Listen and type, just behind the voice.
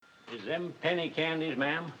Is them penny candies,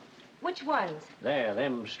 ma'am? Which ones? There,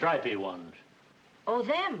 them stripy ones. Oh,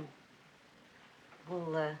 them.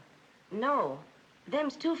 Well, no.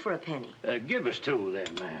 Them's 2 for a penny. Give us 2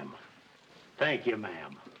 then, ma'am. Thank you,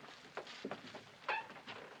 ma'am.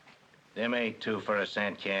 Them ain't 2 for a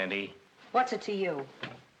cent candy. What's it to you?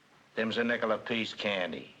 Them's a nickel apiece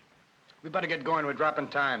candy. We better get going. We're dropping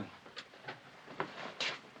time.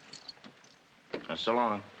 So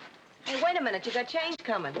long. Hey, wait a minute. You got change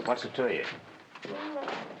coming. What's it to you?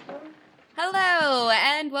 Hello,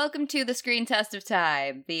 and welcome to The Screen Test of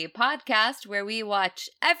Time, the podcast where we watch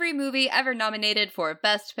every movie ever nominated for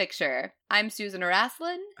Best Picture. I'm Susan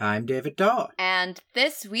Araslin. I'm David Daw. And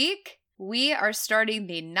this week, we are starting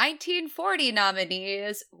the 1940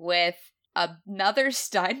 nominees with another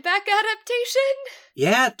Steinbeck adaptation?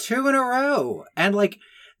 Yeah, 2 in a row. And,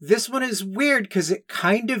 this one is weird because it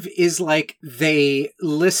kind of is like they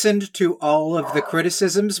listened to all of the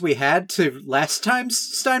criticisms we had to last time's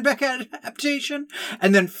Steinbeck adaptation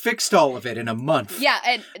and then fixed all of it in a month. Yeah,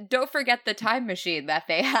 and don't forget the time machine that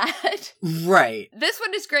they had. Right. This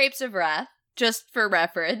one is Grapes of Wrath, just for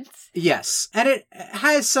reference. Yes, and it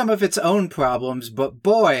has some of its own problems, but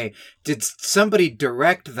boy, did somebody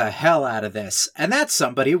direct the hell out of this. And that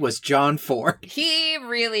somebody was John Ford. He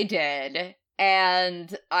really did.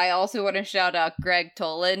 And I also want to shout out Gregg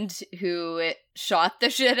Toland, who shot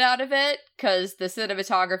the shit out of it, because the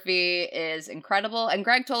cinematography is incredible. And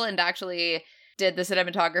Gregg Toland actually did the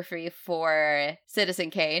cinematography for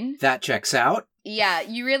Citizen Kane. That checks out. Yeah,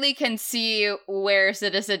 you really can see where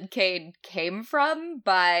Citizen Kane came from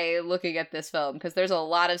by looking at this film, because there's a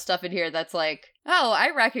lot of stuff in here that's like, oh,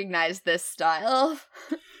 I recognize this style.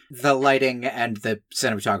 The lighting and the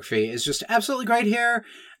cinematography is just absolutely great here.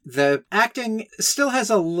 The acting still has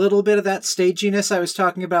a little bit of that staginess I was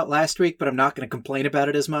talking about last week, but I'm not going to complain about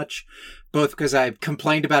it as much, both because I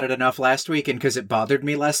complained about it enough last week and because it bothered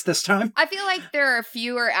me less this time. I feel like there are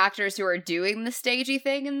fewer actors who are doing the stagey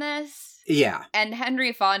thing in this. Yeah. And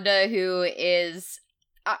Henry Fonda, who is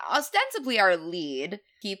ostensibly our lead,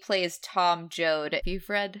 he plays Tom Joad, if you've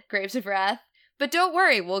read Grapes of Wrath. But don't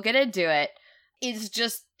worry, we'll get into it. It's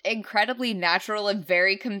just incredibly natural and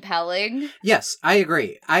very compelling. Yes, I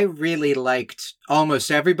agree. I really liked almost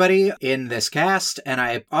everybody in this cast, and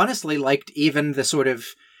I honestly liked even the sort of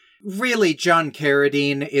really John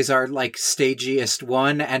Carradine is our stagiest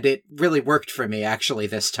one, and it really worked for me actually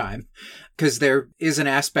this time. Because there is an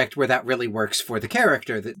aspect where that really works for the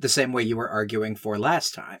character, the same way you were arguing for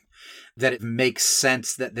last time. That it makes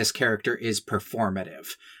sense that this character is performative.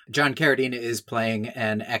 John Carradine is playing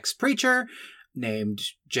an ex-preacher named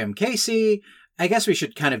Jim Casey. I guess we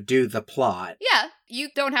should kind of do the plot. Yeah, you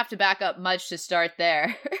don't have to back up much to start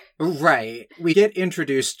there. Right. We get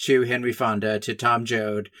introduced to Henry Fonda, to Tom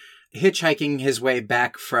Joad, hitchhiking his way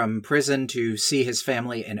back from prison to see his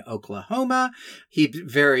family in Oklahoma. He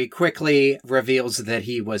very quickly reveals that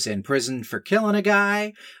he was in prison for killing a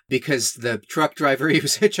guy because the truck driver he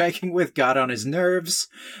was hitchhiking with got on his nerves.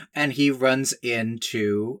 And he runs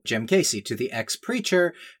into Jim Casey, to the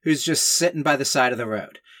ex-preacher, who's just sitting by the side of the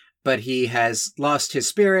road. But he has lost his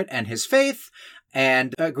spirit and his faith,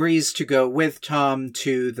 and agrees to go with Tom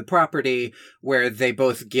to the property where they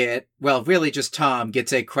both get, well, really just Tom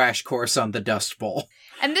gets a crash course on the Dust Bowl.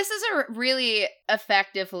 And this is a really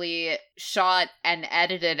effectively shot and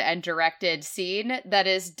edited and directed scene that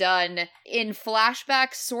is done in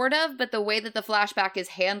flashback, sort of, but the way that the flashback is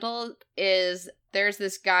handled is there's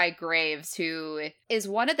this guy, Graves, who is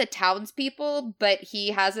one of the townspeople, but he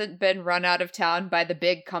hasn't been run out of town by the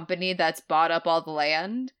big company that's bought up all the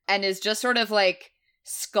land, and is just sort of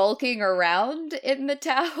skulking around in the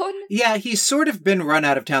town. Yeah, he's sort of been run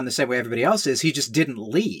out of town the same way everybody else is. He just didn't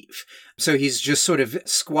leave. So he's just sort of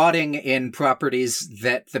squatting in properties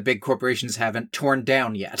that the big corporations haven't torn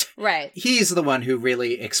down yet. Right. He's the one who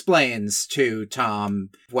really explains to Tom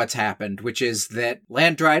what's happened, which is that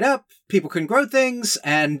land dried up, people couldn't grow things,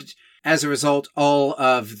 and as a result, all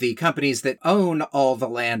of the companies that own all the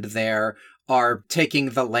land there are taking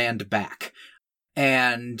the land back.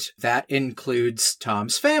 And that includes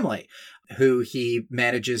Tom's family, who he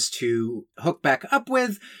manages to hook back up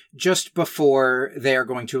with just before they're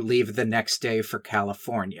going to leave the next day for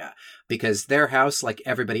California, because their house, like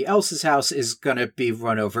everybody else's house, is going to be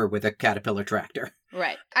run over with a Caterpillar tractor.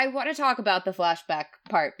 Right. I want to talk about the flashback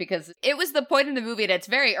part because it was the point in the movie, and it's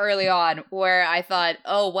very early on, where I thought,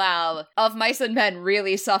 oh wow, Of Mice and Men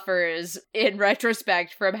really suffers in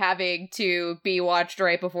retrospect from having to be watched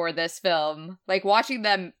right before this film. Like, watching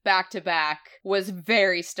them back to back was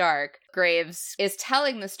very stark. Graves is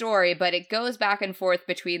telling the story, but it goes back and forth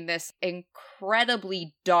between this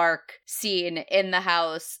incredibly dark scene in the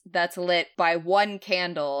house that's lit by one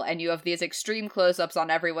candle, and you have these extreme close-ups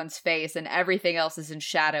on everyone's face, and everything else is in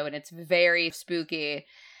shadow, and it's very spooky.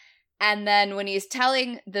 And then when he's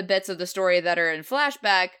telling the bits of the story that are in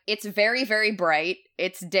flashback, it's very, very bright.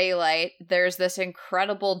 It's daylight. There's this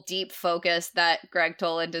incredible deep focus that Gregg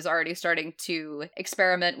Toland is already starting to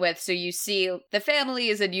experiment with. So you see the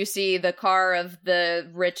families and you see the car of the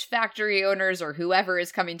rich factory owners or whoever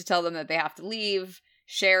is coming to tell them that they have to leave,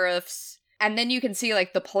 sheriffs. And then you can see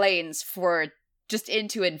like the planes for just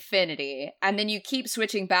into infinity. And then you keep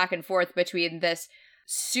switching back and forth between this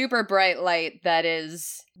super bright light that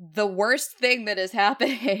is the worst thing that is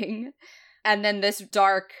happening, and then this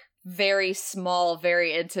dark, very small,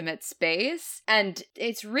 very intimate space. And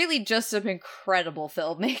it's really just some incredible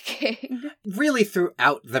filmmaking. Really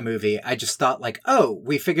throughout the movie, I just thought like, oh,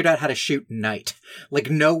 we figured out how to shoot night. Like,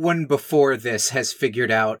 no one before this has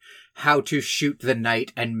figured out how to shoot the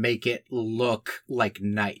night and make it look like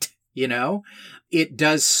night. You know? It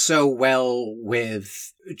does so well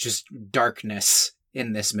with just darkness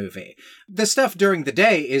in this movie. The stuff during the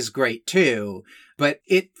day is great too, but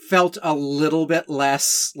it felt a little bit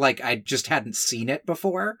less like I just hadn't seen it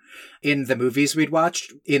before in the movies we'd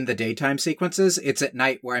watched in the daytime sequences. It's at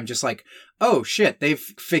night where I'm just like, oh shit, they've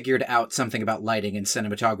figured out something about lighting and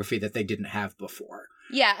cinematography that they didn't have before.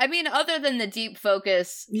 Yeah, I mean, other than the deep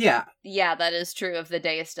focus, yeah, that is true of the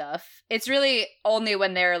day stuff. It's really only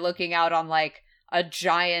when they're looking out on like a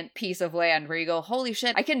giant piece of land where you go, holy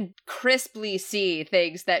shit, I can crisply see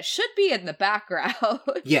things that should be in the background.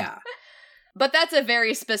 Yeah. But that's a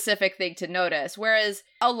very specific thing to notice, whereas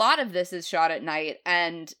a lot of this is shot at night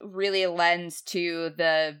and really lends to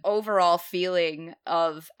the overall feeling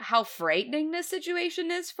of how frightening this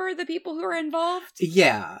situation is for the people who are involved.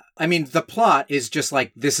 Yeah. I mean, the plot is just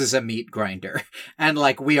like, this is a meat grinder. And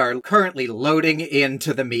like, we are currently loading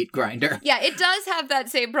into the meat grinder. Yeah, it does have that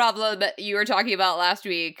same problem that you were talking about last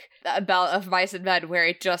week about Of Mice and Men, where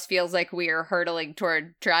it just feels like we are hurtling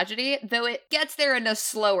toward tragedy, though it gets there in a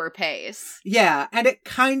slower pace. Yeah, and it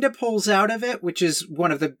kind of pulls out of it, which is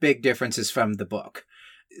one of the big differences from the book.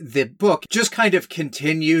 The book just kind of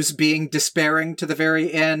continues being despairing to the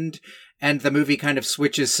very end, and the movie kind of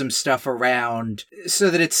switches some stuff around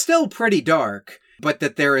so that it's still pretty dark, but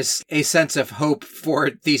that there is a sense of hope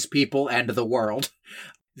for these people and the world.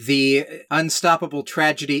 The unstoppable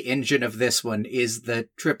tragedy engine of this one is the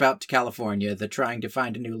trip out to California, the trying to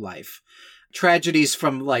find a new life. Tragedies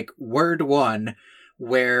from, like, word one,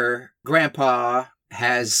 where Grandpa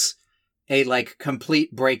has a, like,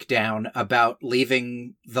 complete breakdown about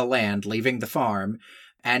leaving the land, leaving the farm,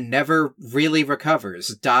 and never really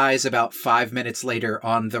recovers, dies about 5 minutes later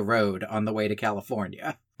on the road on the way to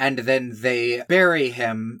California. And then they bury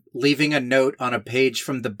him, leaving a note on a page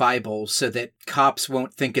from the Bible so that cops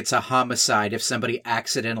won't think it's a homicide if somebody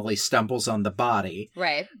accidentally stumbles on the body.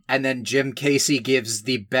 Right. And then Jim Casey gives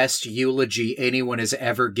the best eulogy anyone has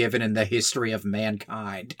ever given in the history of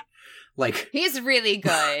mankind. Like, he's really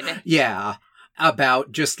good. Yeah.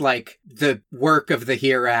 About just like the work of the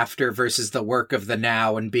hereafter versus the work of the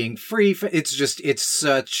now and being free. It's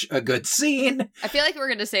such a good scene. I feel like we're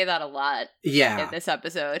going to say that a lot. Yeah. In this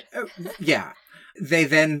episode. Yeah. They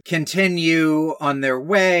then continue on their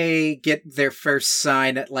way, get their first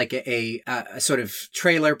sign at like a sort of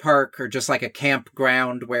trailer park or just like a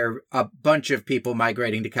campground where a bunch of people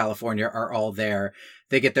migrating to California are all there.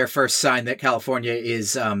 They get their first sign that California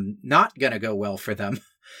is not going to go well for them,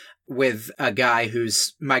 with a guy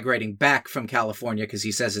who's migrating back from California because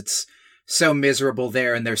he says it's so miserable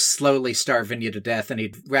there and they're slowly starving you to death and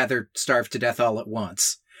he'd rather starve to death all at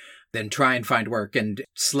once than try and find work and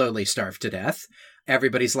slowly starve to death.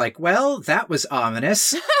 Everybody's like, well, that was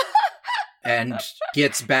ominous. And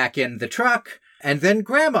gets back in the truck, and then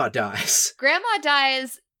Grandma dies. Grandma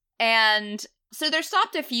dies, and so they're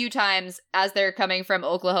stopped a few times as they're coming from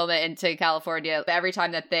Oklahoma into California, every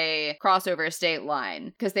time that they cross over a state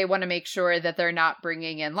line, because they want to make sure that they're not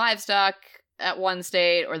bringing in livestock at one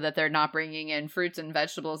state or that they're not bringing in fruits and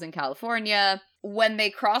vegetables in California. When they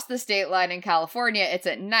cross the state line in California, it's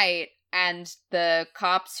at night, and the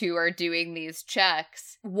cops who are doing these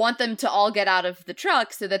checks want them to all get out of the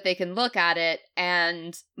truck so that they can look at it.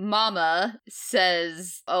 And Mama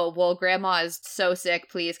says, oh, well, Grandma is so sick.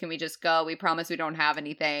 Please, can we just go? We promise we don't have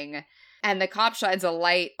anything. And the cop shines a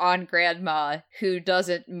light on Grandma, who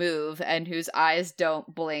doesn't move and whose eyes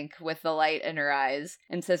don't blink with the light in her eyes,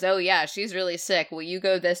 and says, oh yeah, she's really sick. Will you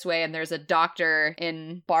go this way? And there's a doctor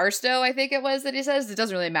in Barstow, I think it was, that he says. It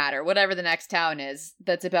doesn't really matter. Whatever the next town is,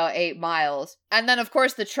 that's about 8 miles. And then, of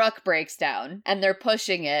course, the truck breaks down, and they're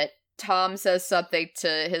pushing it. Tom says something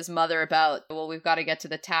to his mother about, well, we've got to get to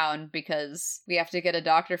the town because we have to get a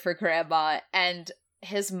doctor for Grandma. And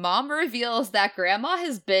his mom reveals that Grandma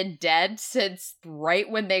has been dead since right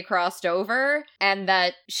when they crossed over, and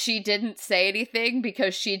that she didn't say anything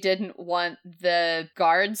because she didn't want the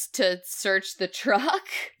guards to search the truck.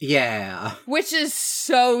 Yeah. Which is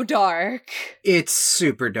so dark. It's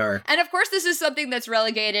super dark. And of course, this is something that's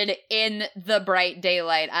relegated in the bright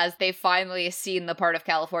daylight, as they've finally seen the part of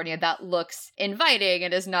California that looks inviting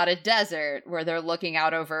and is not a desert, where they're looking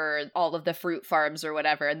out over all of the fruit farms or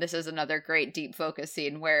whatever. And this is another great deep focus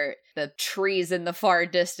scene where the trees in the far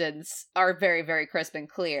distance are very, very crisp and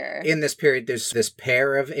clear. In this period, there's this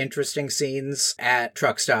pair of interesting scenes at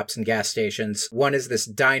truck stops and gas stations. One is this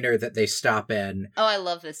diner that they stop in. Oh, I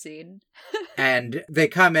love this scene. And they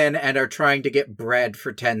come in and are trying to get bread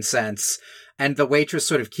for 10 cents. And the waitress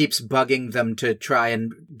sort of keeps bugging them to try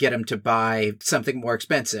and get them to buy something more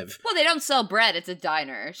expensive. Well, they don't sell bread. It's a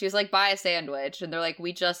diner. She's like, buy a sandwich. And they're like,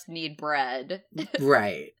 we just need bread.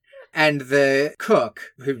 Right. And the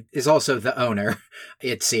cook, who is also the owner,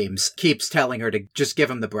 it seems, keeps telling her to just give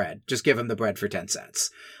him the bread. Just give him the bread for 10 cents.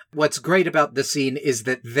 What's great about the scene is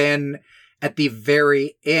that then at the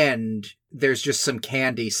very end, there's just some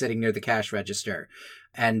candy sitting near the cash register.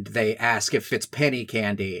 And they ask if it's penny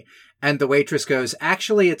candy. And the waitress goes,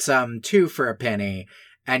 actually, it's 2 for a penny,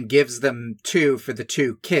 and gives them 2 for the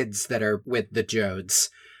 2 kids that are with the Jodes.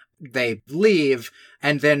 They leave,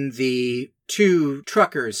 and then the 2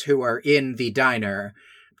 truckers who are in the diner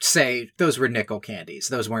say those were nickel candies.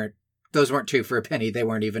 Those weren't 2 for a penny. They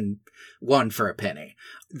weren't even 1 for a penny.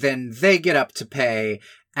 Then they get up to pay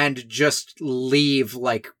and just leave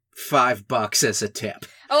like $5 as a tip.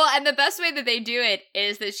 Oh, and the best way that they do it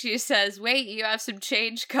is that she says, wait, you have some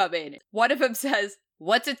change coming. One of them says,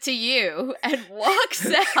 what's it to you? And walks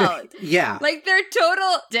out. Yeah. Like, they're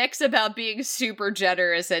total dicks about being super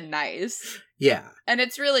generous and nice. Yeah. And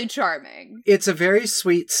it's really charming. It's a very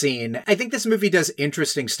sweet scene. I think this movie does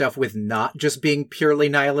interesting stuff with not just being purely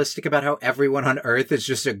nihilistic about how everyone on Earth is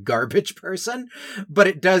just a garbage person, but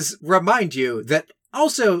it does remind you that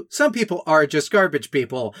also, some people are just garbage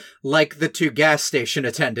people, like the 2 gas station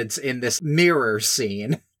attendants in this mirror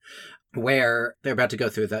scene, where they're about to go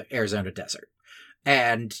through the Arizona desert.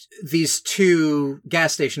 And these 2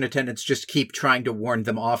 gas station attendants just keep trying to warn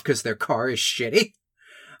them off because their car is shitty.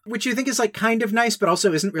 Which you think is like kind of nice, but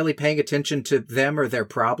also isn't really paying attention to them or their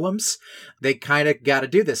problems. They kind of got to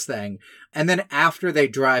do this thing. And then after they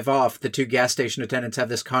drive off, the 2 gas station attendants have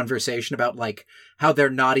this conversation about like how they're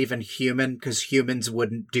not even human because humans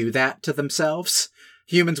wouldn't do that to themselves.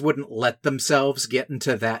 Humans wouldn't let themselves get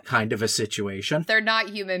into that kind of a situation. They're not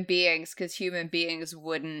human beings because human beings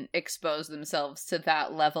wouldn't expose themselves to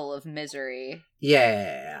that level of misery.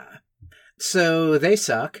 Yeah. So they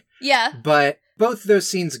suck. Yeah. But both those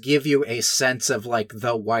scenes give you a sense of like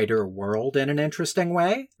the wider world in an interesting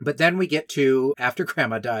way. But then we get to, after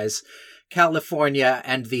Grandma dies, California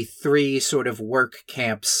and the 3 sort of work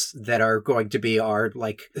camps that are going to be our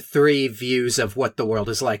like 3 views of what the world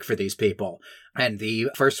is like for these people. And the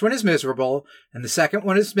first one is miserable, and the second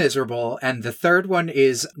one is miserable, and the third one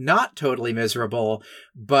is not totally miserable,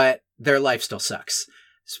 but their life still sucks.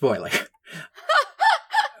 Spoiler.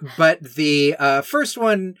 But the first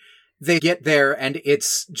one, they get there and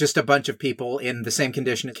it's just a bunch of people in the same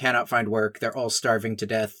condition, cannot find work. They're all starving to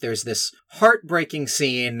death. There's this heartbreaking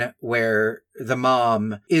scene where the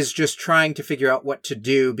mom is just trying to figure out what to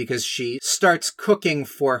do because she starts cooking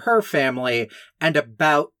for her family and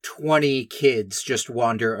about 20 kids just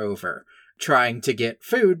wander over trying to get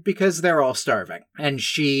food because they're all starving. And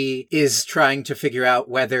she is trying to figure out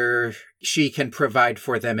whether she can provide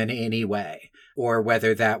for them in any way or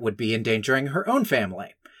whether that would be endangering her own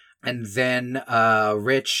family. And then a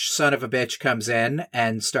rich son of a bitch comes in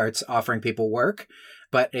and starts offering people work.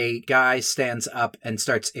 But a guy stands up and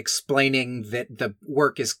starts explaining that the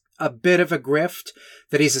work is a bit of a grift,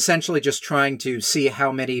 that he's essentially just trying to see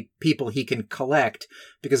how many people he can collect,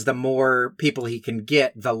 because the more people he can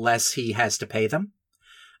get, the less he has to pay them.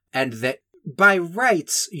 And that by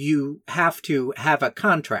rights, you have to have a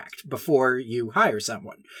contract before you hire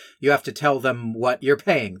someone. You have to tell them what you're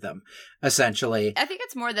paying them, essentially. I think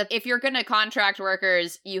it's more that if you're going to contract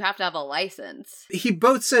workers, you have to have a license. He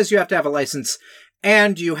both says you have to have a license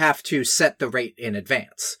and you have to set the rate in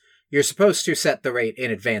advance. You're supposed to set the rate in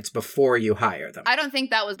advance before you hire them. I don't think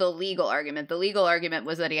that was the legal argument. The legal argument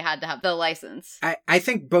was that he had to have the license. I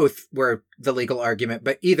think both were the legal argument,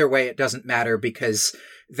 but either way it doesn't matter because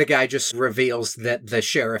the guy just reveals that the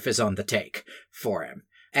sheriff is on the take for him.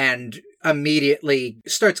 And immediately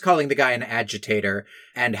starts calling the guy an agitator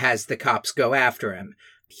and has the cops go after him.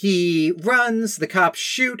 He runs, the cops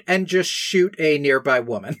shoot, and just shoot a nearby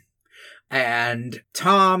woman. And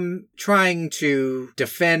Tom, trying to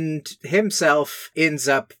defend himself, ends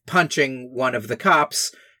up punching one of the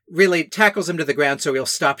cops, really tackles him to the ground so he'll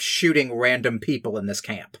stop shooting random people in this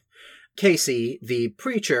camp. Casey, the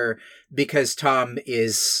preacher, because Tom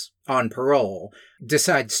is on parole,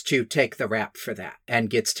 decides to take the rap for that and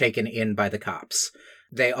gets taken in by the cops.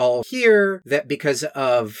 They all hear that because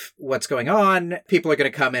of what's going on, people are going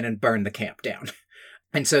to come in and burn the camp down.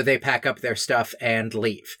 And so they pack up their stuff and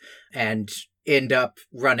leave and end up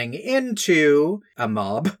running into a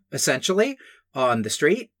mob, essentially, on the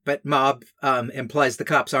street. But mob implies the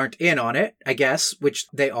cops aren't in on it, I guess, which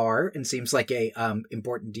they are, and seems like a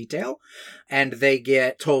important detail. And they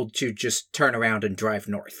get told to just turn around and drive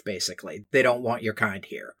north, basically. They don't want your kind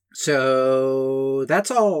here. So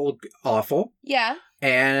that's all awful. Yeah.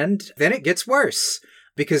 And then it gets worse.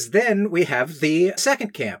 Because then we have the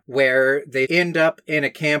second camp, where they end up in a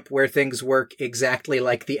camp where things work exactly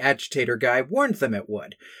like the agitator guy warned them it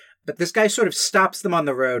would. But this guy sort of stops them on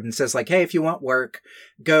the road and says, like, hey, if you want work,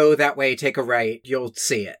 go that way, take a right, you'll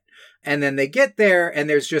see it. And then they get there, and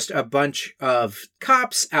there's just a bunch of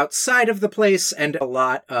cops outside of the place and a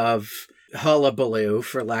lot of hullabaloo,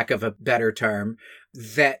 for lack of a better term,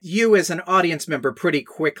 that you as an audience member pretty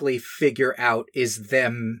quickly figure out is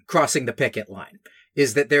them crossing the picket line.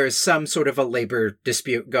 Is that there is some sort of a labor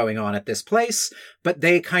dispute going on at this place, but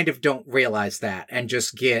they kind of don't realize that and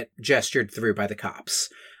just get gestured through by the cops.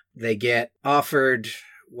 They get offered,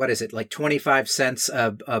 what is it, like 25 cents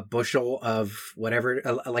a bushel of whatever,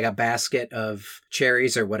 like a basket of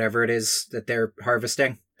cherries or whatever it is that they're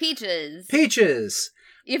harvesting. Peaches. Peaches!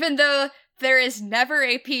 Even though there is never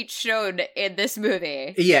a peach shown in this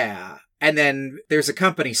movie. Yeah. And then there's a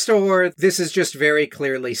company store. This is just very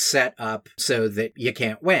clearly set up so that you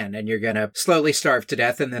can't win and you're going to slowly starve to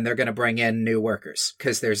death and then they're going to bring in new workers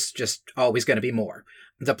because there's just always going to be more.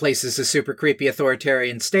 The place is a super creepy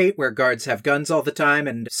authoritarian state where guards have guns all the time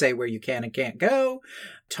and say where you can and can't go.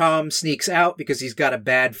 Tom sneaks out because he's got a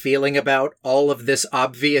bad feeling about all of this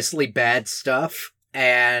obviously bad stuff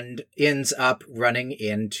and ends up running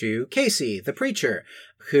into Casey, the preacher,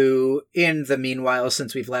 who, in the meanwhile,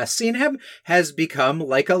 since we've last seen him, has become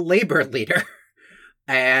like a labor leader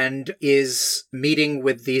and is meeting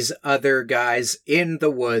with these other guys in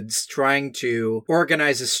the woods trying to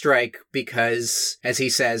organize a strike because, as he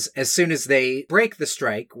says, as soon as they break the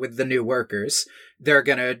strike with the new workers, they're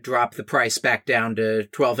going to drop the price back down to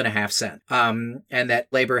 12.5 cents. And that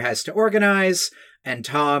labor has to organize. And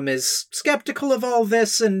Tom is skeptical of all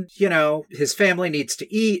this and, you know, his family needs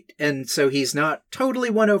to eat. And so he's not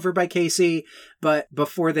totally won over by Casey. But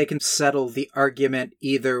before they can settle the argument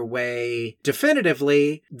either way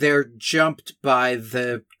definitively, they're jumped by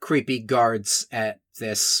the creepy guards at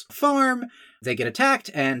this farm. They get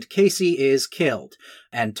attacked and Casey is killed.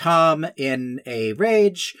 And Tom, in a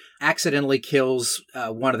rage, accidentally kills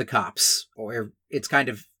one of the cops. Or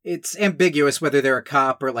it's ambiguous whether they're a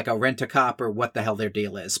cop or like a rent-a-cop or what the hell their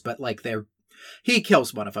deal is. But like he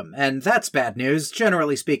kills one of them. And that's bad news,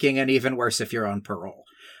 generally speaking, and even worse if you're on parole.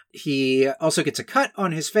 He also gets a cut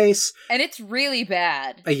on his face. And it's really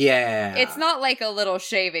bad. Yeah. It's not like a little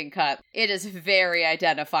shaving cut. It is very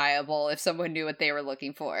identifiable if someone knew what they were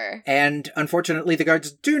looking for. And unfortunately, the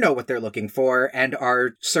guards do know what they're looking for and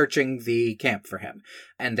are searching the camp for him.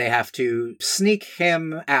 And they have to sneak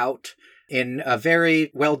him out in a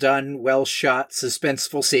very well done, well shot,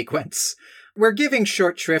 suspenseful sequence. We're giving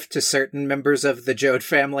short shrift to certain members of the Joad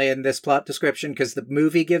family in this plot description because the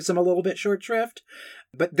movie gives them a little bit short shrift.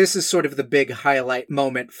 But this is sort of the big highlight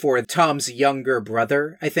moment for Tom's younger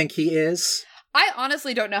brother, I think he is. I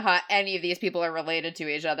honestly don't know how any of these people are related to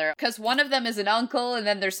each other, because one of them is an uncle, and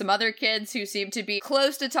then there's some other kids who seem to be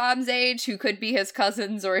close to Tom's age, who could be his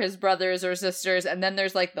cousins or his brothers or sisters, and then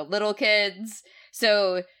there's, like, the little kids.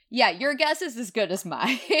 So, yeah, your guess is as good as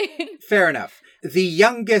mine. Fair enough. The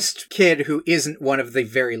youngest kid who isn't one of the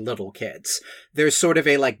very little kids, there's sort of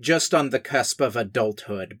a, like, just on the cusp of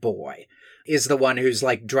adulthood boy, is the one who's,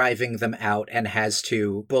 like, driving them out and has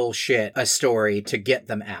to bullshit a story to get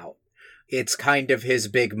them out. It's kind of his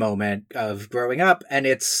big moment of growing up, and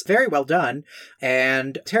it's very well done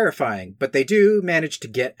and terrifying. But they do manage to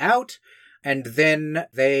get out. And then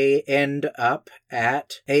they end up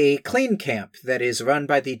at a clean camp that is run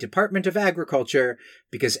by the Department of Agriculture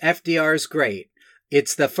because FDR's great.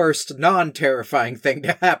 It's the first non-terrifying thing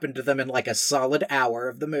to happen to them in like a solid hour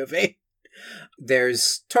of the movie.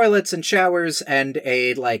 There's toilets and showers and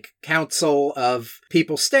a like council of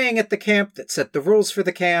people staying at the camp that set the rules for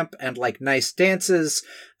the camp and like nice dances.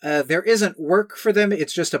 There isn't work for them.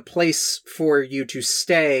 It's just a place for you to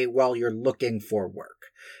stay while you're looking for work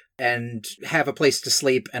and have a place to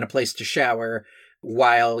sleep and a place to shower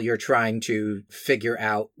while you're trying to figure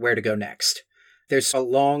out where to go next. There's a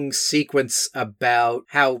long sequence about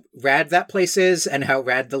how rad that place is and how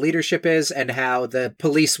rad the leadership is and how the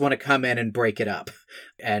police want to come in and break it up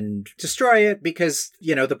and destroy it because,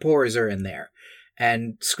 you know, the poors are in there.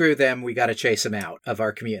 And screw them, we gotta chase them out of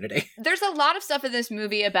our community. There's a lot of stuff in this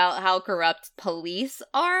movie about how corrupt police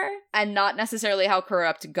are and not necessarily how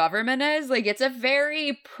corrupt government is. Like, it's a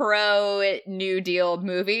very pro-New Deal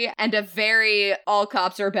movie and a very all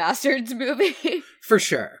cops are bastards movie. For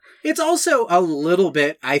sure. It's also a little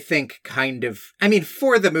bit, I think, kind of, I mean,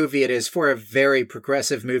 for the movie it is, for a very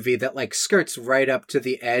progressive movie that, like, skirts right up to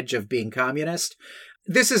the edge of being communist.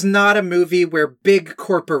 This is not a movie where big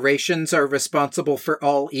corporations are responsible for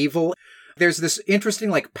all evil. There's this interesting,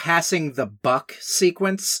 like, passing the buck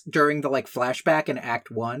sequence during the, like, flashback in Act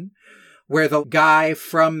 1, where the guy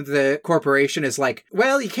from the corporation is like,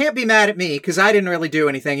 well, you can't be mad at me because I didn't really do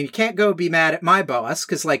anything, and you can't go be mad at my boss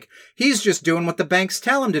because, like, he's just doing what the banks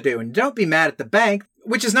tell him to do, and don't be mad at the bank.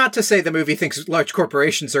 Which is not to say the movie thinks large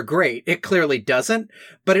corporations are great. It clearly doesn't,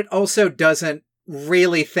 but it also doesn't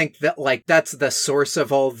really think that, like, that's the source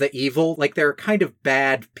of all the evil. Like, they're kind of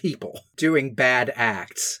bad people doing bad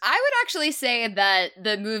acts. I would actually say that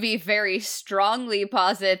the movie very strongly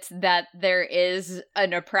posits that there is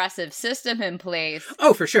an oppressive system in place.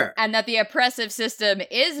 Oh, for sure. And that the oppressive system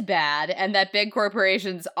is bad, and that big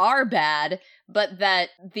corporations are bad, but that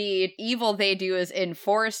the evil they do is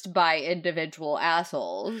enforced by individual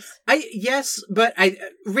assholes. Yes, but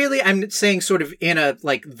I'm saying sort of in a,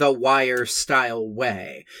 like, The Wire style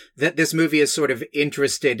way, that this movie is sort of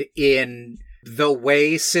interested in the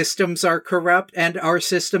way systems are corrupt and are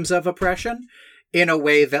systems of oppression in a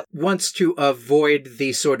way that wants to avoid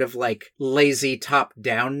the sort of, like, lazy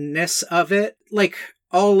top-downness of it. Like,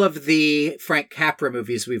 all of the Frank Capra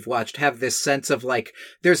movies we've watched have this sense of, like,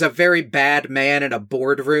 there's a very bad man in a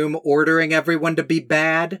boardroom ordering everyone to be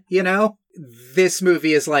bad, you know? This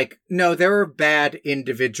movie is like, no, there are bad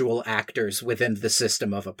individual actors within the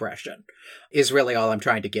system of oppression, is really all I'm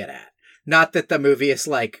trying to get at. Not that the movie is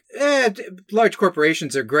like, large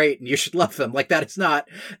corporations are great and you should love them. Like, that is not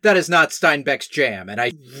Steinbeck's jam. And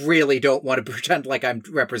I really don't want to pretend like I'm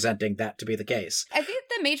representing that to be the case. I think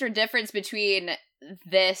the major difference between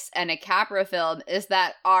this and a Capra film is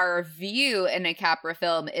that our view in a Capra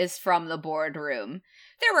film is from the boardroom.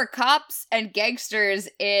 There were cops and gangsters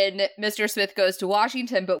in Mr. Smith Goes to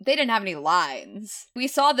Washington, but they didn't have any lines. We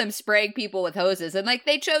saw them spraying people with hoses, and, like,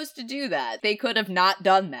 they chose to do that. They could have not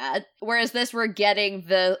done that. Whereas this, we're getting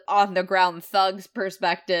the on-the-ground thugs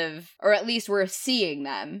perspective, or at least we're seeing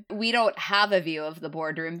them. We don't have a view of the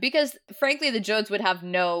boardroom, because, frankly, the Jones would have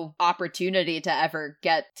no opportunity to ever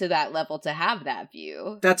get to that level to have that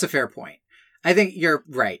view. That's a fair point. I think you're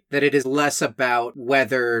right, that it is less about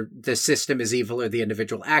whether the system is evil or the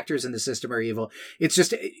individual actors in the system are evil. It's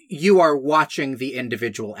just, you are watching the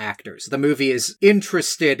individual actors. The movie is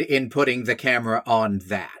interested in putting the camera on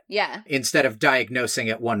that. Yeah. Instead of diagnosing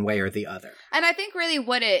it one way or the other. And I think really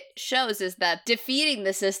what it shows is that defeating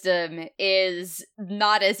the system is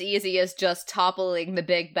not as easy as just toppling the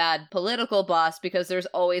big bad political boss, because there's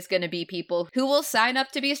always going to be people who will sign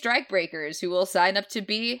up to be strikebreakers, who will sign up to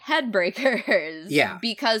be headbreakers. Yeah.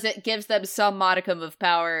 Because it gives them some modicum of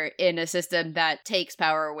power in a system that takes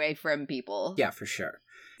power away from people. Yeah, for sure.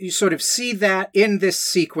 You sort of see that in this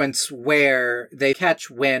sequence where they catch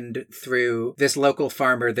wind through this local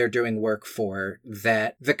farmer they're doing work for,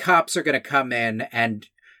 that the cops are going to come in and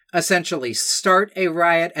essentially start a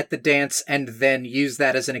riot at the dance and then use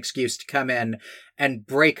that as an excuse to come in and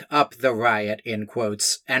break up the riot, in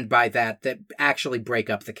quotes, and by that actually break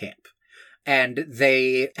up the camp. And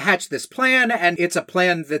they hatch this plan, and it's a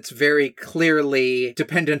plan that's very clearly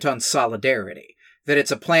dependent on solidarity. That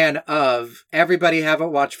it's a plan of everybody have a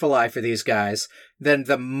watchful eye for these guys. Then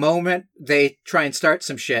the moment they try and start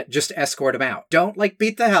some shit, just escort them out. Don't, like,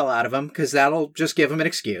 beat the hell out of them, because that'll just give them an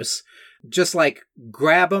excuse. Just, like,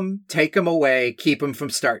 grab them, take them away, keep them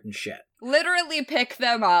from starting shit. Literally pick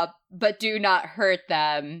them up, but do not hurt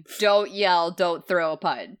them. Don't yell, don't throw a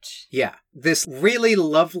punch. Yeah. This really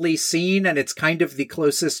lovely scene, and it's kind of the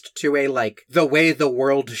closest to a, like, the way the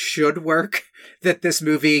world should work that this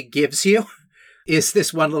movie gives you, is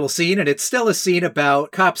this one little scene. And it's still a scene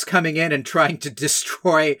about cops coming in and trying to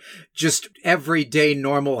destroy just everyday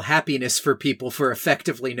normal happiness for people for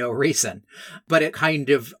effectively no reason. But it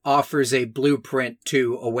kind of offers a blueprint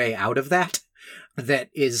to a way out of that. That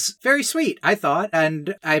is very sweet, I thought,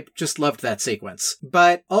 and I just loved that sequence.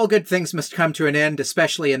 But all good things must come to an end,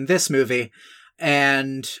 especially in this movie,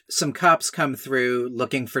 and some cops come through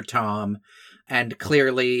looking for Tom, and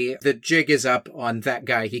clearly the jig is up on that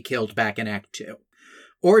guy he killed back in Act 2.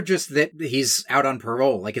 Or just that he's out on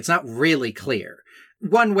parole, like it's not really clear.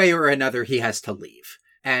 One way or another, he has to leave.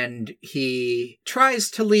 And he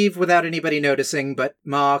tries to leave without anybody noticing, but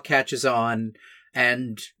Ma catches on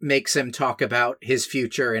and makes him talk about his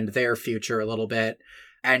future and their future a little bit.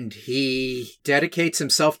 And he dedicates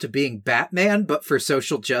himself to being Batman, but for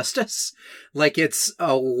social justice. Like, it's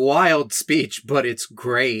a wild speech, but it's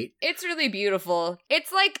great. It's really beautiful.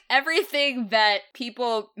 It's like everything that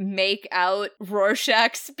people make out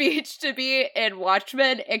Rorschach's speech to be in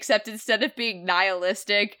Watchmen, except instead of being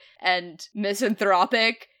nihilistic and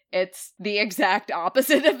misanthropic, it's the exact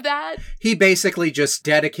opposite of that. He basically just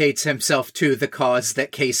dedicates himself to the cause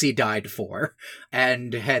that Casey died for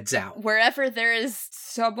and heads out. Wherever there is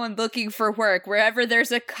someone looking for work, wherever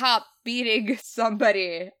there's a cop beating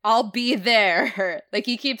somebody, I'll be there. Like,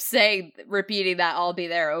 he keeps repeating that I'll be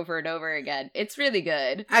there over and over again. It's really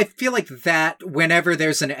good. I feel like that whenever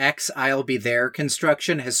there's an X, I'll be there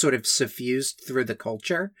construction has sort of suffused through the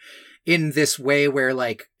culture. In this way where,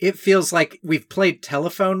 like, it feels like we've played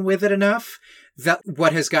telephone with it enough that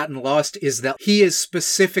what has gotten lost is that he is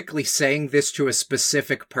specifically saying this to a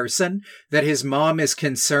specific person, that his mom is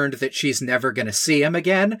concerned that she's never going to see him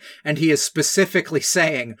again, and he is specifically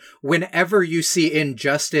saying, whenever you see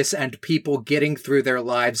injustice and people getting through their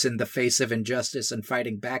lives in the face of injustice and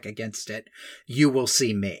fighting back against it, you will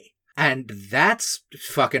see me. And that's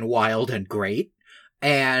fucking wild and great.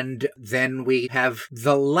 And then we have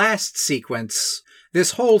the last sequence.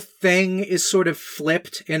 This whole thing is sort of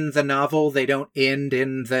flipped in the novel. They don't end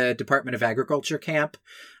in the Department of Agriculture camp.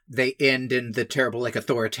 They end in the terrible, like,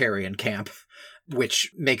 authoritarian camp,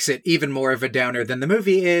 which makes it even more of a downer than the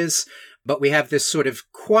movie is. But we have this sort of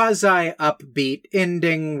quasi-upbeat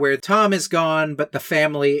ending where Tom is gone, but the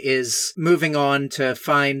family is moving on to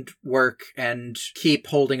find work and keep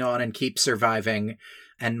holding on and keep surviving.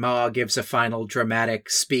 And Ma gives a final dramatic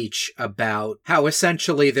speech about how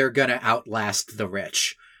essentially they're gonna outlast the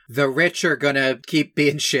rich. The rich are gonna keep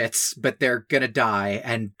being shits, but they're gonna die,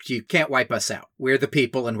 and you can't wipe us out. We're the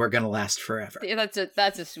people, and we're gonna last forever. Yeah,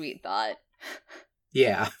 that's a sweet thought.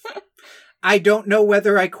 Yeah. I don't know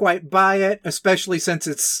whether I quite buy it, especially since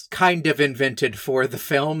it's kind of invented for the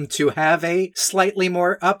film to have a slightly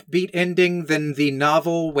more upbeat ending than the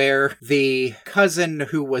novel, where the cousin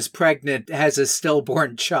who was pregnant has a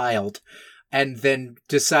stillborn child and then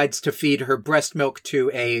decides to feed her breast milk to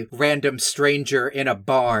a random stranger in a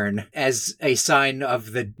barn as a sign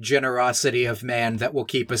of the generosity of man that will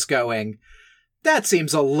keep us going. That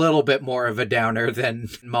seems a little bit more of a downer than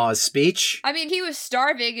Ma's speech. I mean, he was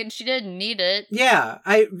starving and she didn't need it. Yeah,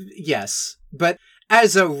 yes. But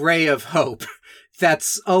as a ray of hope,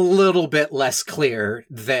 that's a little bit less clear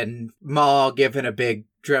than Ma giving a big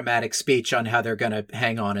dramatic speech on how they're gonna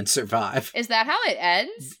hang on and survive. Is that how it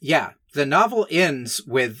ends? Yeah. The novel ends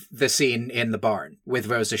with the scene in the barn with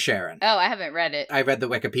Rosa Sharon. Oh, I haven't read it. I read the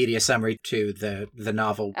Wikipedia summary to the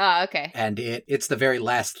novel. Oh, okay. And it's the very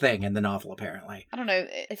last thing in the novel, apparently. I don't know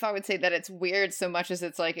if I would say that it's weird so much as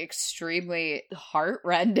it's, like, extremely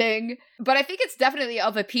heart-rending. But I think it's definitely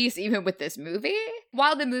of a piece even with this movie.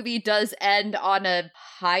 While the movie does end on a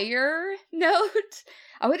higher note,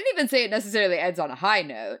 I wouldn't even say it necessarily ends on a high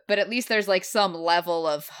note, but at least there's, like, some level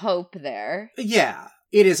of hope there. Yeah.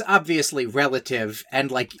 It is obviously relative,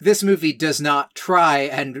 and, like, this movie does not try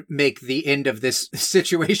and make the end of this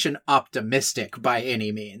situation optimistic by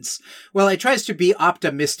any means. Well, it tries to be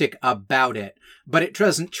optimistic about it, but it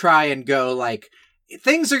doesn't try and go, like,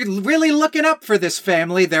 things are really looking up for this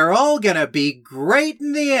family. They're all gonna be great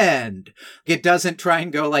in the end. It doesn't try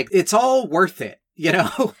and go, like, it's all worth it, you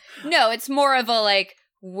know? No, it's more of a, like,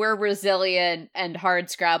 we're resilient and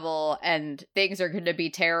hardscrabble and things are going to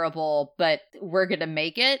be terrible, but we're going to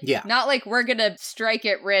make it. Yeah. Not like we're going to strike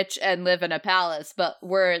it rich and live in a palace, but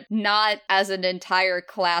we're not, as an entire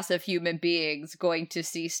class of human beings, going to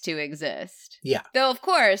cease to exist. Yeah. Though, of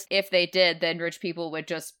course, if they did, then rich people would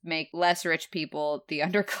just make less rich people the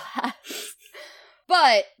underclass.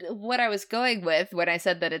 But what I was going with when I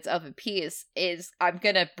said that it's of a piece is I'm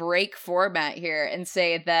going to break format here and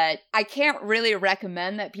say that I can't really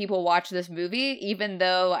recommend that people watch this movie, even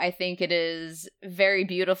though I think it is very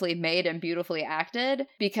beautifully made and beautifully acted,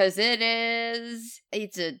 because it's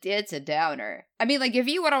a downer. I mean, like, if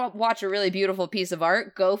you want to watch a really beautiful piece of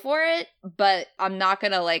art, go for it, but I'm not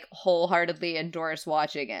going to, like, wholeheartedly endorse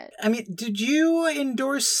watching it. I mean, did you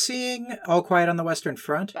endorse seeing All Quiet on the Western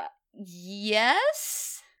Front?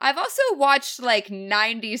 Yes? I've also watched like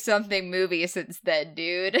 90-something movies since then,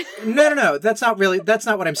 dude. No. That's not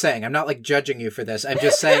what I'm saying. I'm not like judging you for this. I'm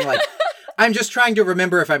just saying like, I'm just trying to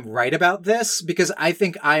remember if I'm right about this, because I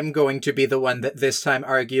think I'm going to be the one that this time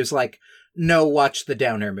argues like, no, watch the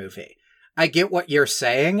Downer movie. I get what you're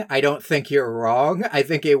saying. I don't think you're wrong. I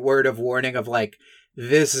think a word of warning of like,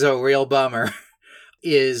 this is a real bummer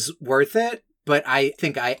is worth it. But I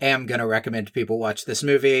think I am going to recommend people watch this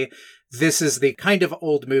movie. This is the kind of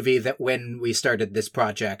old movie that when we started this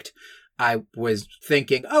project, I was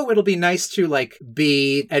thinking, oh, it'll be nice to, like,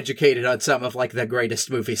 be educated on some of, like, the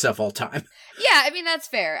greatest movies of all time. Yeah, I mean, that's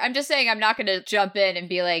fair. I'm just saying I'm not going to jump in and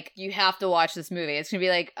be like, you have to watch this movie. It's going to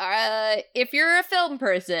be like, if you're a film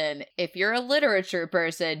person, if you're a literature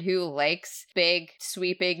person who likes big,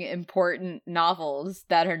 sweeping, important novels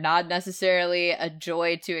that are not necessarily a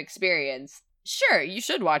joy to experience, sure, you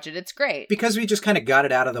should watch it. It's great. Because we just kind of got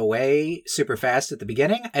it out of the way super fast at the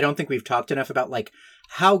beginning, I don't think we've talked enough about, like,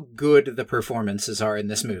 how good the performances are in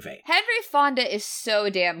this movie. Henry Fonda is so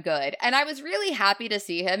damn good. And I was really happy to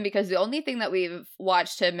see him because the only thing that we've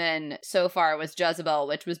watched him in so far was Jezebel,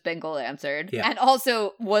 which was Bingle answered. Yeah. And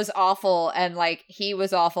also was awful. And like, he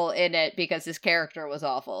was awful in it because his character was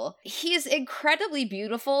awful. He's incredibly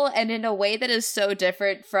beautiful and in a way that is so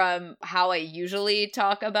different from how I usually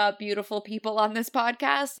talk about beautiful people on this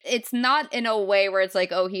podcast. It's not in a way where it's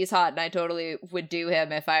like, oh, he's hot and I totally would do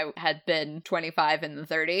him if I had been 25 in the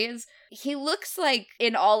 30s. He looks like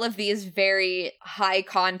in all of these very high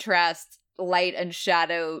contrast light and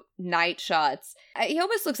shadow night shots, he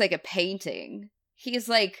almost looks like a painting. He's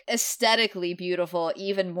like aesthetically beautiful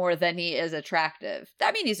even more than he is attractive.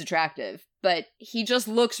 I mean, he's attractive, but he just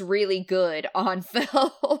looks really good on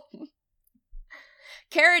film.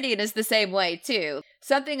 Carradine is the same way too.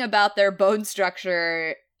 Something about their bone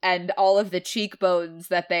structure and all of the cheekbones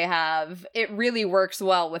that they have, it really works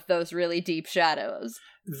well with those really deep shadows.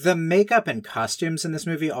 The makeup and costumes in this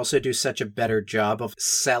movie also do such a better job of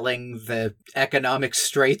selling the economic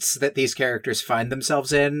straits that these characters find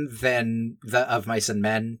themselves in than the Of Mice and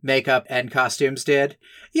Men makeup and costumes did.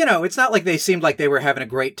 You know, it's not like they seemed like they were having a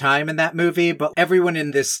great time in that movie, but everyone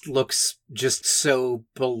in this looks just so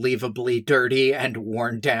believably dirty and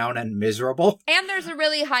worn down and miserable. And there's a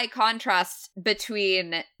really high contrast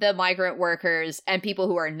between the migrant workers and people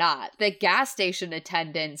who are not. The gas station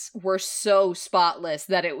attendants were so spotless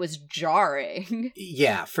that it was jarring.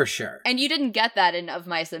 Yeah, for sure. And you didn't get that in Of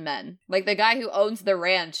Mice and Men. Like, the guy who owns the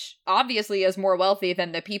ranch obviously is more wealthy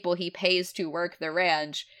than the people he pays to work the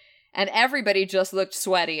ranch. And everybody just looked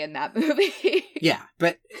sweaty in that movie. Yeah,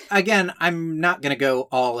 but again, I'm not going to go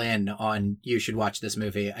all in on you should watch this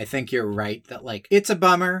movie. I think you're right that, like, it's a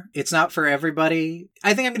bummer. It's not for everybody.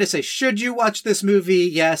 I think I'm going to say, should you watch this movie?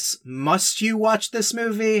 Yes. Must you watch this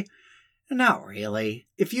movie? Not really.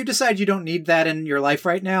 If you decide you don't need that in your life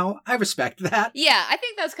right now, I respect that. Yeah, I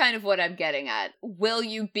think that's kind of what I'm getting at. Will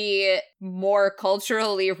you be more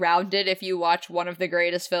culturally rounded if you watch one of the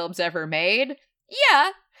greatest films ever made?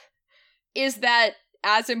 Yeah. Is that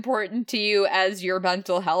as important to you as your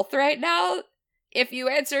mental health right now? If you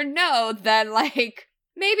answer no, then, like,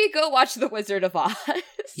 maybe go watch The Wizard of Oz.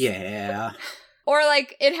 Yeah. Or,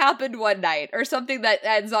 like, It Happened One Night, or something that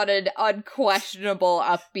ends on an unquestionable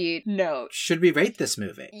upbeat note. Should we rate this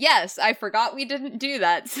movie? Yes, I forgot we didn't do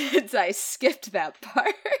that since I skipped that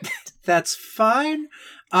part. That's fine.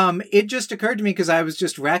 It just occurred to me because I was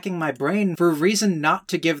just racking my brain for a reason not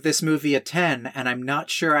to give this movie a 10, and I'm not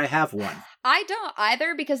sure I have one. I don't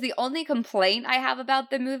either, because the only complaint I have about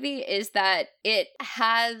the movie is that it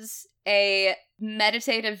has a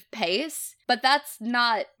meditative pace, but that's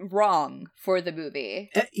not wrong for the movie.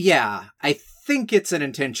 Yeah, I think it's an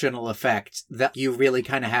intentional effect that you really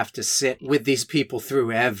kind of have to sit with these people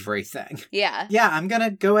through everything. Yeah. Yeah, I'm gonna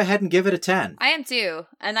go ahead and give it a 10. I am too.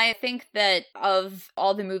 And I think that of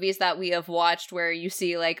all the movies that we have watched where you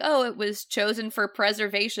see like, oh, it was chosen for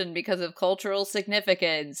preservation because of cultural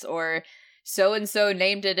significance, or so-and-so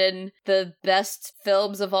named it in the best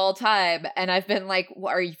films of all time. And I've been like,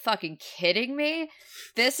 are you fucking kidding me?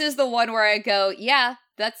 This is the one where I go, yeah,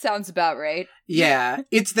 that sounds about right. Yeah,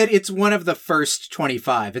 it's that it's one of the first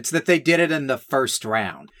 25. It's that they did it in the first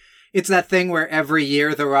round. It's that thing where every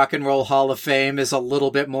year the Rock and Roll Hall of Fame is a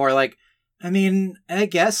little bit more like, I mean, I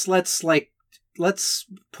guess let's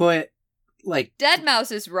put like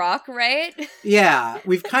Deadmau5's rock, right? Yeah,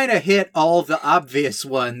 we've kind of hit all the obvious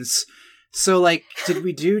ones. So, like, did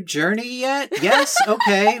we do Journey yet? Yes?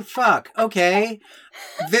 Okay, fuck, okay.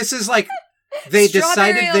 This is like, they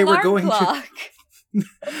decided they were going to...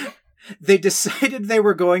 They decided they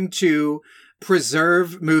were going to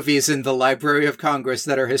preserve movies in the Library of Congress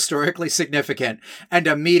that are historically significant, and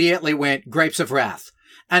immediately went Grapes of Wrath.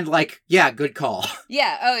 And like, yeah, good call.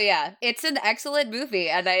 Yeah, oh yeah. It's an excellent movie,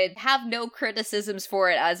 and I have no criticisms for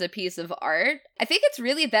it as a piece of art. I think it's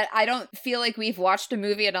really that I don't feel like we've watched a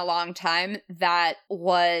movie in a long time that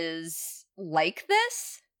was like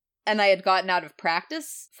this, and I had gotten out of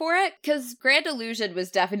practice for it, because Grand Illusion was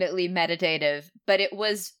definitely meditative, but it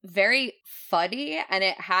was very funny, and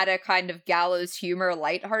it had a kind of gallows humor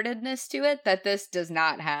lightheartedness to it that this does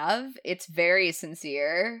not have. It's very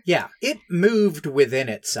sincere. Yeah, it moved within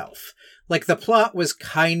itself. Like, the plot was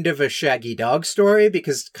kind of a Shaggy Dog story,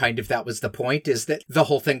 because kind of that was the point, is that the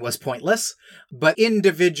whole thing was pointless. But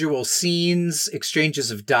individual scenes,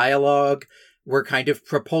 exchanges of dialogue, were kind of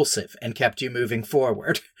propulsive and kept you moving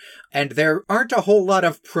forward. And there aren't a whole lot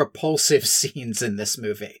of propulsive scenes in this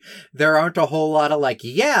movie. There aren't a whole lot of like,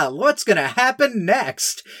 yeah, what's gonna happen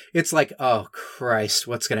next? It's like, oh Christ,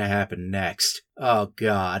 what's gonna happen next? Oh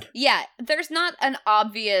God. Yeah, there's not an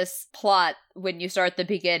obvious plot when you start the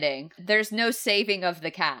beginning. There's no saving of the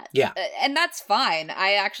cat. Yeah. And that's fine.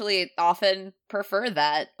 I actually often prefer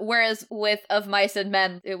that. Whereas with Of Mice and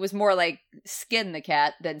Men, it was more like skin the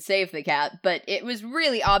cat than save the cat. But it was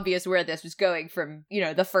really obvious where this was going from,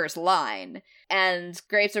 the first line. And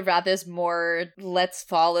Grapes of Wrath is more, let's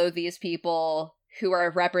follow these people who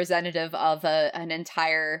are representative of an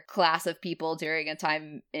entire class of people during a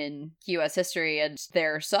time in U.S. history and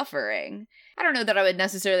their suffering. I don't know that I would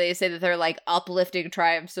necessarily say that they're like uplifting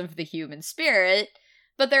triumphs of the human spirit,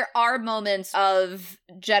 but there are moments of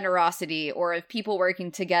generosity or of people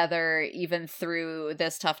working together even through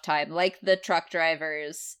this tough time, like the truck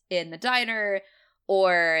drivers in the diner,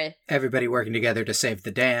 or everybody working together to save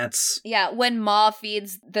the dance. Yeah, when Ma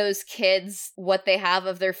feeds those kids what they have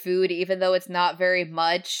of their food, even though it's not very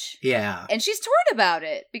much. Yeah. And she's torn about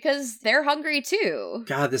it, because they're hungry too.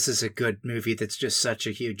 God, this is a good movie that's just such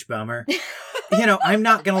a huge bummer. I'm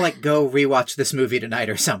not gonna, go rewatch this movie tonight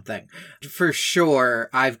or something. For sure,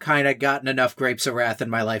 I've kind of gotten enough Grapes of Wrath in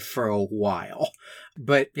my life for a while.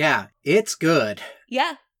 But yeah, it's good.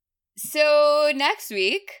 Yeah. So next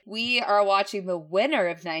week, we are watching the winner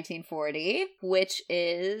of 1940, which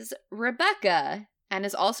is Rebecca, and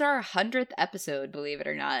is also our 100th episode, believe it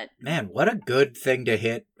or not. Man, what a good thing to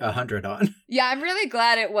hit 100 on. Yeah, I'm really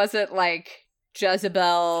glad it wasn't like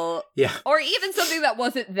Jezebel. Yeah. Or even something that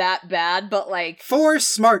wasn't that bad, but like... 4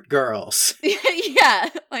 smart girls. Yeah,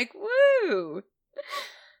 like, woo!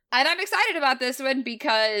 And I'm excited about this one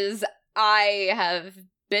because I have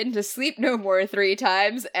been to Sleep No More 3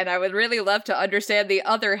 times, and I would really love to understand the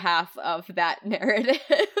other half of that narrative.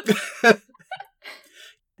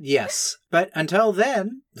 Yes, but until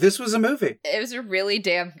then, this was a movie. It was a really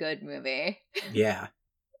damn good movie. Yeah.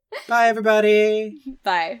 Bye, everybody.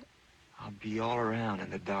 Bye. I'll be all around in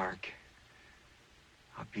the dark.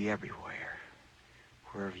 I'll be everywhere,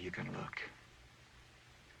 wherever you can look.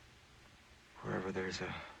 Wherever there's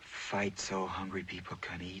a fight so hungry people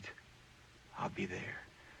can eat, I'll be there.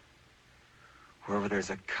 Wherever there's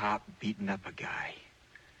a cop beating up a guy,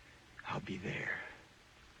 I'll be there.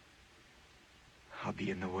 I'll be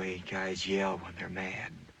in the way guys yell when they're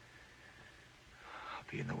mad. I'll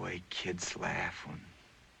be in the way kids laugh when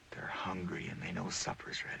they're hungry and they know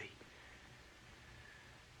supper's ready.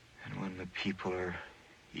 And when the people are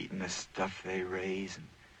eating the stuff they raise and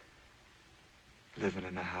living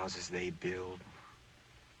in the houses they build,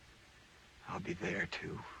 I'll be there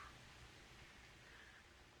too.